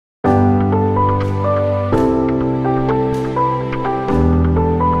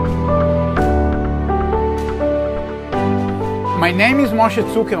My name is Moshe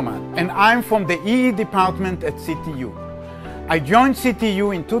Zukerman and I'm from the EE department at CityU. I joined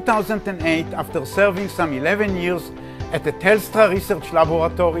CityU in 2008 after serving some 11 years at the Telstra Research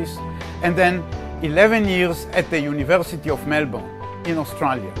Laboratories and then 11 years at the University of Melbourne in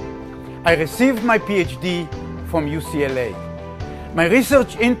Australia. I received my PhD from UCLA. My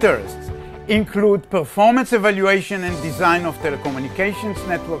research interests include performance evaluation and design of telecommunications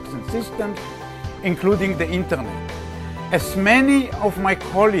networks and systems, including the internet. As many of my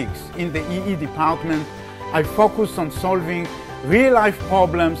colleagues in the EE department, I focus on solving real-life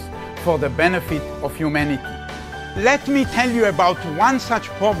problems for the benefit of humanity. Let me tell you about one such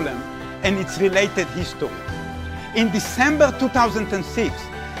problem and its related history. In December 2006,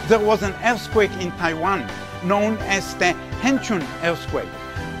 there was an earthquake in Taiwan known as the Henchun earthquake,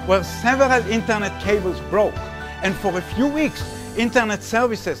 where several internet cables broke, and for a few weeks, internet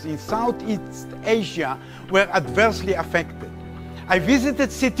services in Southeast Asia were adversely affected. I visited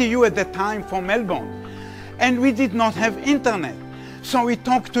CityU at the time from Melbourne, and we did not have internet. So we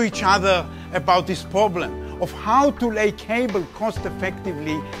talked to each other about this problem of how to lay cable cost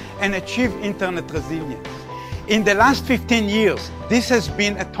effectively and achieve internet resilience. In the last 15 years, this has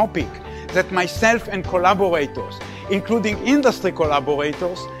been a topic that myself and collaborators, including industry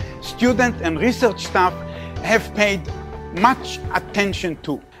collaborators, student and research staff, have paid much attention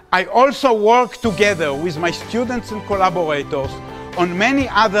to. I also work together with my students and collaborators on many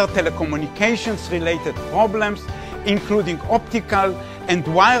other telecommunications related problems, including optical and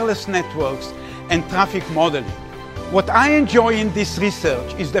wireless networks and traffic modeling. What I enjoy in this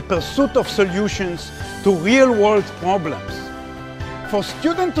research is the pursuit of solutions to real-world problems. For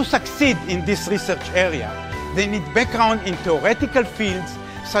students to succeed in this research area, they need background in theoretical fields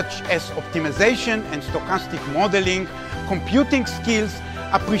such as optimization and stochastic modeling, computing skills,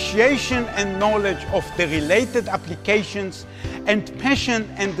 appreciation and knowledge of the related applications, and passion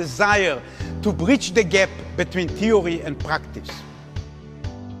and desire to bridge the gap between theory and practice.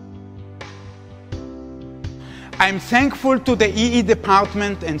 I am thankful to the EE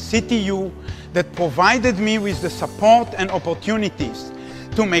department and CityU that provided me with the support and opportunities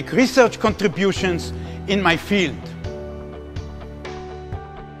to make research contributions in my field.